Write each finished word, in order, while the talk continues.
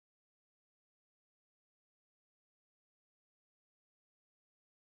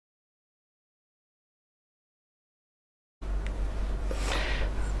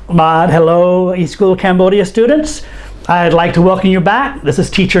Hello, East School Cambodia students. I'd like to welcome you back. This is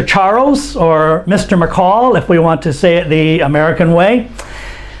Teacher Charles, or Mr. McCall, if we want to say it the American way.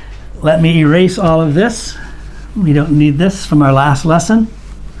 Let me erase all of this. We don't need this from our last lesson.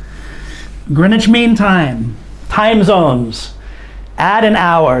 Greenwich Mean Time, time zones. Add an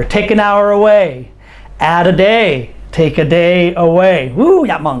hour, take an hour away. Add a day, take a day away. Woo,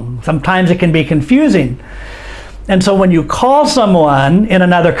 yamang. Sometimes it can be confusing. And so when you call someone in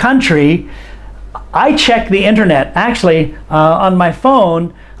another country, I check the internet. Actually, on my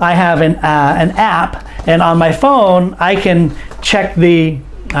phone, I have an app, and on my phone, I can check the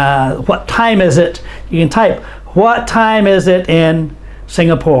what time is it. You can type, what time is it in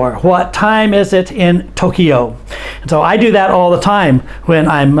Singapore? What time is it in Tokyo? And so I do that all the time when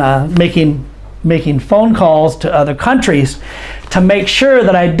I'm making phone calls to other countries to make sure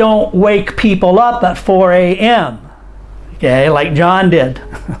that I don't wake people up at 4 a.m. Okay, like John did,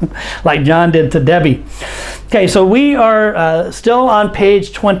 like John did to Debbie. Okay, so we are still on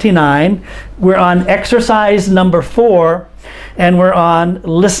page 29. We're on exercise number 4, and we're on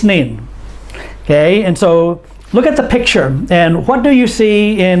listening. Okay, and so look at the picture, and what do you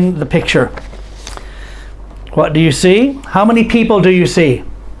see in the picture? What do you see? How many people do you see?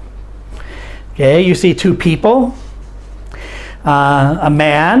 Okay, you see 2 people, a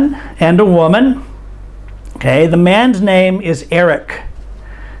man and a woman. Okay, the man's name is Eric,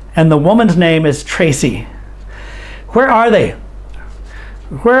 and the woman's name is Tracy. Where are they?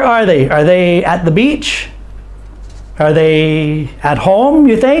 Where are they? Are they at the beach? Are they at home,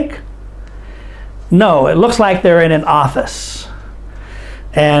 you think? No, it looks like they're in an office.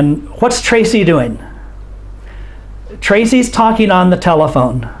 And what's Tracy doing? Tracy's talking on the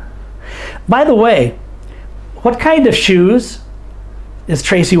telephone. By the way, what kind of shoes is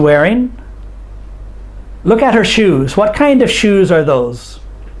Tracy wearing? Look at her shoes. What kind of shoes are those?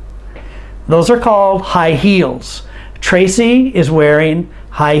 Those are called high heels. Tracy is wearing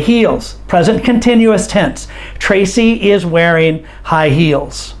high heels. Present continuous tense. Tracy is wearing high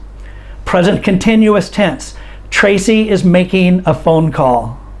heels. Present continuous tense. Tracy is making a phone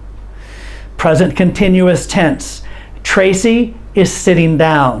call. Present continuous tense. Tracy is sitting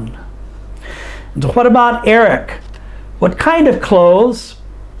down. So what about Eric? What kind of clothes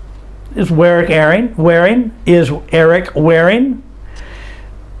is Eric wearing? Is Eric wearing?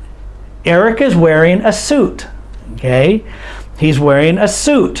 Eric is wearing a suit. Okay, he's wearing a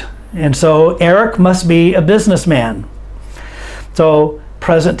suit, and so Eric must be a businessman. So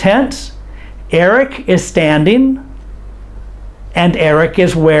present tense, Eric is standing, and Eric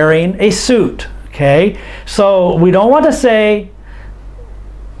is wearing a suit. Okay, so we don't want to say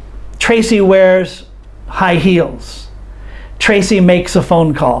Tracy wears high heels. Tracy makes a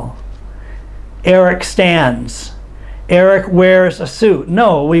phone call. Eric stands. Eric wears a suit.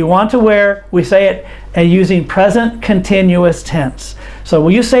 No, we want to we say it using present continuous tense. So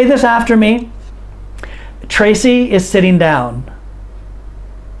will you say this after me? Tracy is sitting down.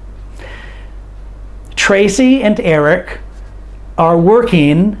 Tracy and Eric are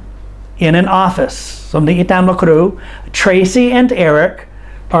working in an office. Tracy and Eric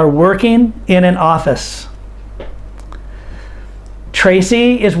are working in an office.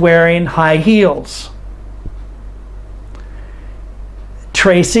 Tracy is wearing high heels.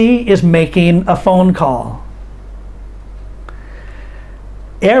 Tracy is making a phone call.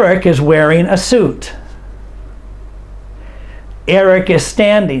 Eric is wearing a suit. Eric is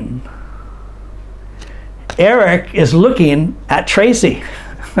standing. Eric is looking at Tracy.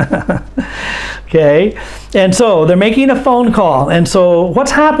 Okay, and so they're making a phone call, and so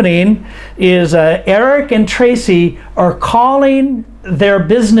what's happening is Eric and Tracy are calling their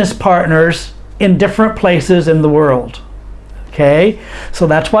business partners in different places in the world. Okay, so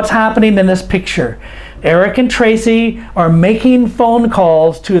that's what's happening in this picture. Eric and Tracy are making phone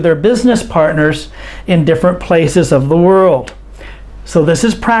calls to their business partners in different places of the world. So this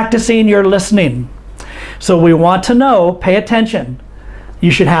is practicing your listening. So we want to know, pay attention.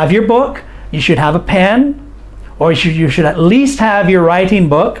 You should have your book, you should have a pen, or you should at least have your writing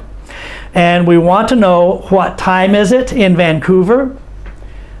book. And we want to know, what time is it in Vancouver?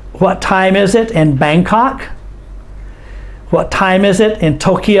 What time is it in Bangkok? What time is it in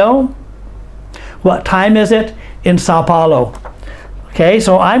Tokyo? What time is it in Sao Paulo? Okay,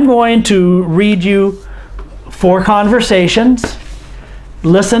 so I'm going to read you 4 conversations.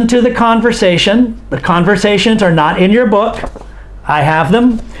 Listen to the conversation. The conversations are not in your book. I have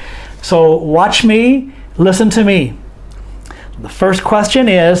them. So watch me, listen to me. The first question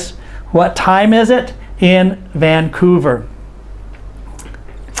is, what time is it in Vancouver?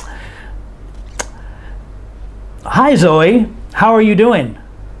 Hi Zoe, how are you doing?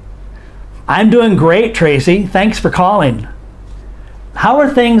 I'm doing great, Tracy. Thanks for calling. How are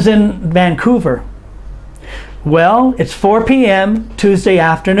things in Vancouver? Well, it's 4 p.m. Tuesday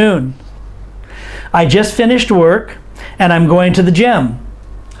afternoon. I just finished work and I'm going to the gym.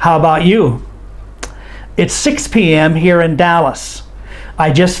 How about you? It's 6 p.m. here in Dallas.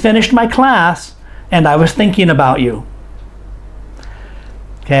 I just finished my class and I was thinking about you.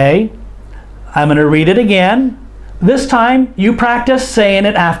 Okay, I'm going to read it again. This time you practice saying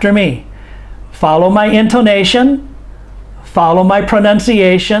it after me. Follow my intonation, follow my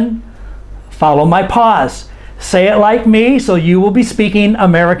pronunciation, follow my pause. Say it like me so you will be speaking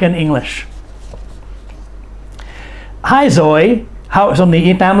American English. Hi Zoe, how som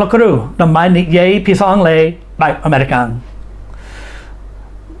ni itam lokru, namai ni yei pisong le by American.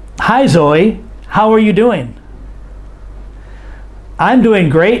 Hi Zoe, how are you doing? I'm doing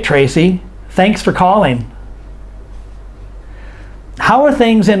great, Tracy. Thanks for calling. How are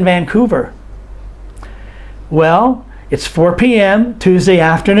things in Vancouver? Well, it's 4 p.m. Tuesday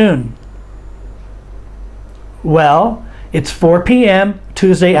afternoon. Well, it's 4 p.m.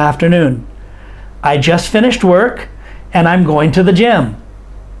 Tuesday afternoon. I just finished work and I'm going to the gym.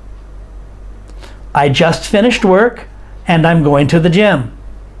 I just finished work and I'm going to the gym.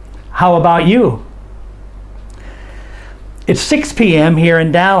 How about you? It's 6 p.m. here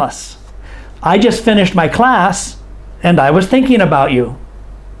in Dallas. I just finished my class and I was thinking about you.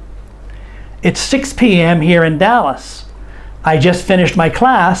 It's 6 p.m. here in Dallas. I just finished my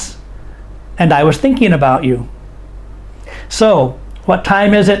class and I was thinking about you. So, what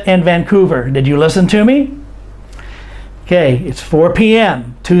time is it in Vancouver? Did you listen to me? Okay, it's 4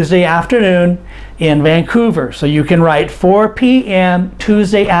 p.m. Tuesday afternoon in Vancouver. So you can write 4 p.m.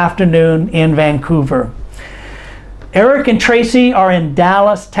 Tuesday afternoon in Vancouver. Eric and Tracy are in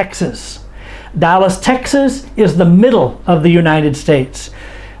Dallas, Texas. Dallas, Texas is the middle of the United States.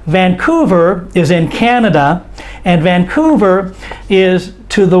 Vancouver is in Canada, and Vancouver is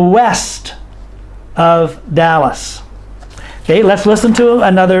to the west of Dallas. Okay, let's listen to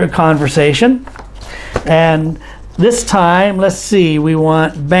another conversation. And this time, let's see, we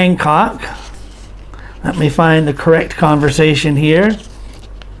want Bangkok. Let me find the correct conversation here.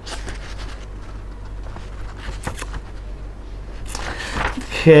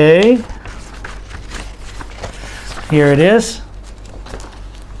 Okay, here it is.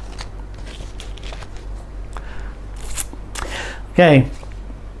 Okay.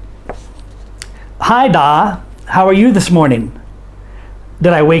 Hi, Da. How are you this morning?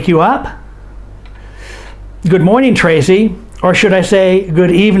 Did I wake you up? Good morning, Tracy. Or should I say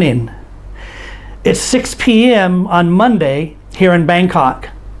good evening? It's 6 p.m. on Monday here in Bangkok.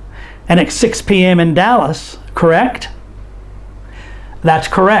 And it's 6 p.m. in Dallas, correct? That's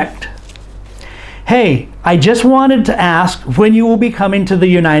correct. Hey, I just wanted to ask when you will be coming to the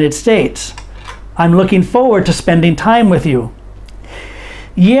United States. I'm looking forward to spending time with you.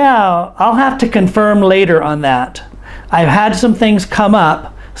 Yeah, I'll have to confirm later on that. I've had some things come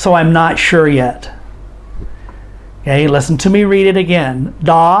up, so I'm not sure yet. Okay, listen to me read it again.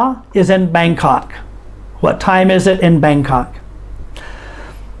 Da is in Bangkok. What time is it in Bangkok?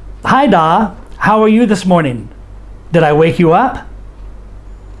 Hi, Da. How are you this morning? Did I wake you up?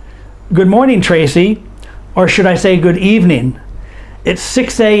 Good morning, Tracy. Or should I say good evening? It's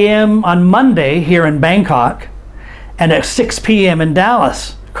 6 a.m. on Monday here in Bangkok, and it's 6 p.m. in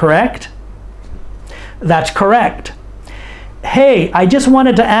Dallas, correct? That's correct. Hey, I just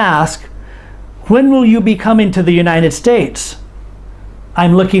wanted to ask, when will you be coming to the United States?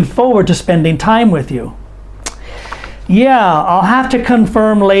 I'm looking forward to spending time with you. Yeah, I'll have to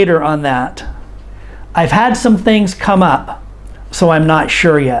confirm later on that. I've had some things come up, so I'm not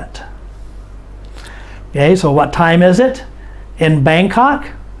sure yet. Okay, so what time is it in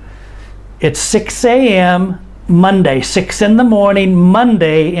Bangkok? It's 6 a.m. Monday, 6 in the morning,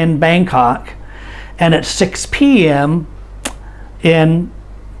 Monday in Bangkok, and it's 6 p.m. in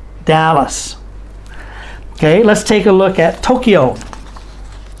Dallas. Okay, let's take a look at Tokyo.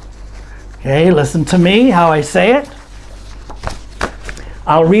 Okay, listen to me how I say it.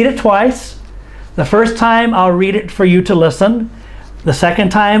 I'll read it twice. The first time I'll read it for you to listen. The second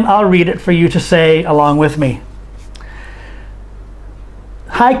time I'll read it for you to say along with me.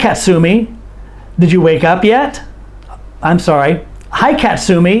 Hi Katsumi, did you wake up yet? I'm sorry. Hi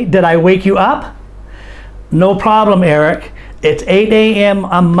Katsumi, did I wake you up? No problem, Eric. It's 8 a.m.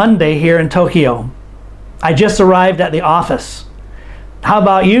 on Monday here in Tokyo. I just arrived at the office. How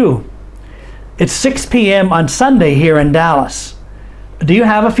about you? It's 6 p.m. on Sunday here in Dallas. Do you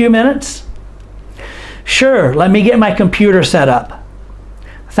have a few minutes? Sure, let me get my computer set up.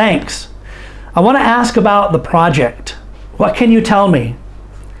 Thanks. I want to ask about the project. What can you tell me?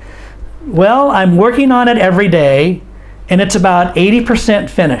 Well, I'm working on it every day, and it's about 80%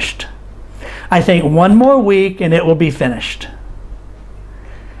 finished. I think one more week and it will be finished.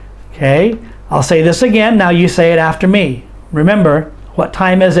 Okay, I'll say this again. Now you say it after me. Remember, what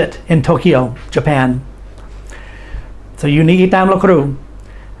time is it in Tokyo, Japan? So you ni itam lokuru.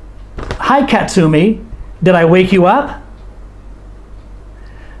 Hi, Katsumi. Did I wake you up?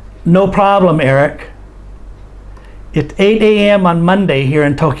 No problem, Eric. It's 8 a.m. on Monday here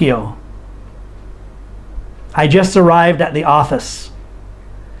in Tokyo. I just arrived at the office.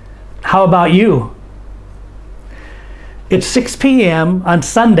 How about you? It's 6 p.m. on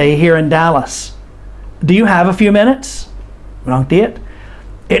Sunday here in Dallas. Do you have a few minutes? Wrong it.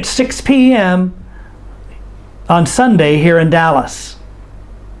 It's 6 p.m. on Sunday here in Dallas.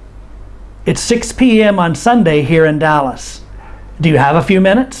 It's 6 p.m. on Sunday here in Dallas. Do you have a few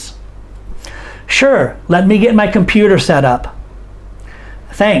minutes? Sure, let me get my computer set up.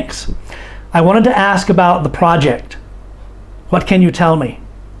 Thanks. I wanted to ask about the project. What can you tell me?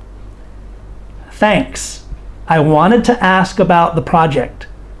 Thanks. I wanted to ask about the project.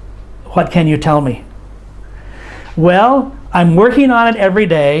 What can you tell me? Well, I'm working on it every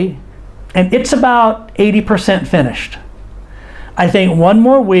day, and it's about 80% finished. I think one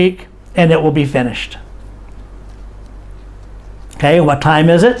more week and it will be finished. Okay, what time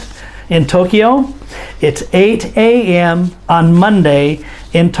is it in Tokyo? It's 8 a.m. on Monday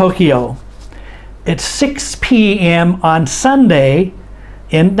in Tokyo. It's 6 p.m. on Sunday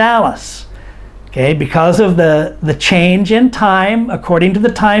in Dallas. Okay, because of the change in time according to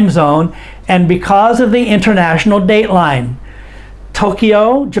the time zone and because of the international dateline.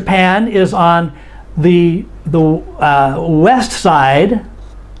 Tokyo, Japan is on the west side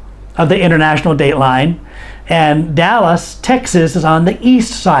of the international dateline, and Dallas, Texas is on the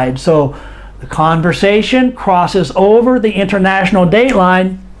east side. So the conversation crosses over the international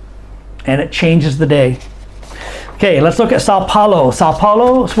dateline and it changes the day. Okay, let's look at Sao Paulo. Sao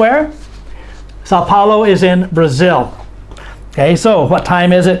Paulo is where? Sao Paulo is in Brazil. Okay, so what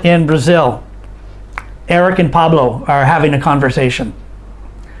time is it in Brazil? Eric and Pablo are having a conversation.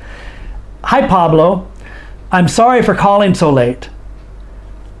 Hi, Pablo. I'm sorry for calling so late.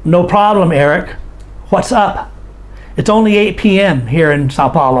 No problem, Eric. What's up? It's only 8 p.m. here in Sao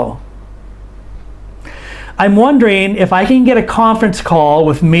Paulo. I'm wondering if I can get a conference call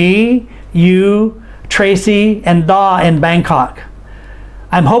with me, you, Tracy, and Da in Bangkok.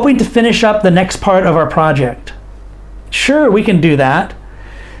 I'm hoping to finish up the next part of our project. Sure, we can do that.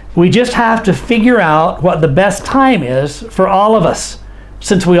 We just have to figure out what the best time is for all of us,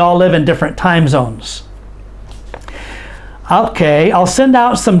 since we all live in different time zones. Okay, I'll send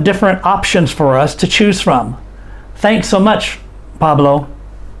out some different options for us to choose from. Thanks so much, Pablo.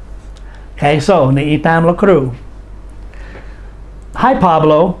 Okay, so niitam lokru. Hi,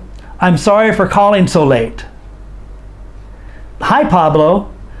 Pablo. I'm sorry for calling so late. Hi,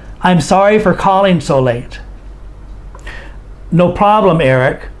 Pablo. I'm sorry for calling so late. No problem,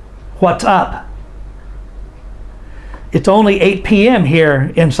 Eric. What's up? It's only 8 p.m.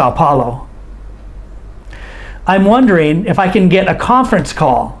 here in Sao Paulo. I'm wondering if I can get a conference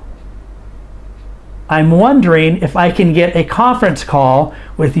call. I'm wondering if I can get a conference call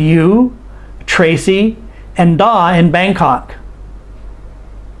with you, Tracy, and Da in Bangkok.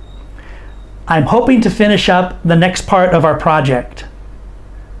 I'm hoping to finish up the next part of our project.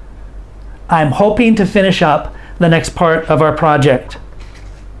 I'm hoping to finish up the next part of our project.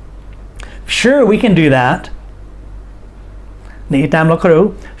 Sure, we can do that.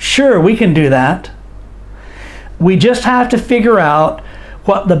 Sure, we can do that. We just have to figure out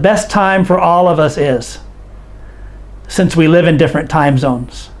what the best time for all of us is, since we live in different time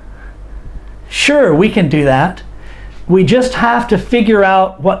zones. Sure, we can do that. We just have to figure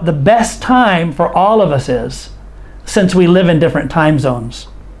out what the best time for all of us is, since we live in different time zones.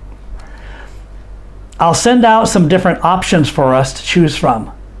 I'll send out some different options for us to choose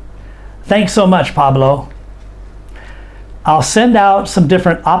from. Thanks so much, Pablo. I'll send out some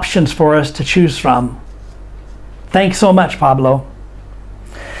different options for us to choose from. Thanks so much, Pablo.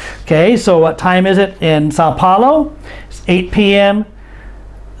 Okay, so what time is it in Sao Paulo? It's 8 p.m.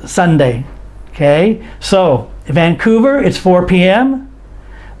 Sunday. Okay, so Vancouver, it's 4 p.m.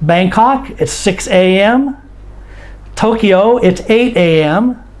 Bangkok, it's 6 a.m. Tokyo, it's 8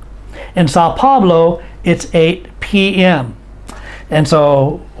 a.m. In Sao Paulo, it's 8 p.m. And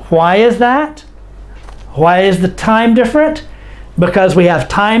so why is that? Why is the time different? Because we have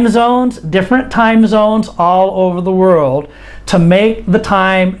time zones, different time zones all over the world to make the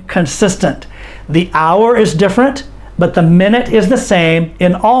time consistent. The hour is different, but the minute is the same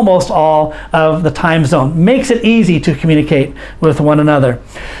in almost all of the time zone. Makes it easy to communicate with one another.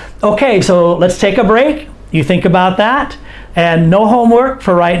 Okay, so let's take a break. You think about that, and no homework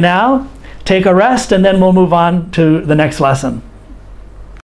for right now. Take a rest, and then we'll move on to the next lesson.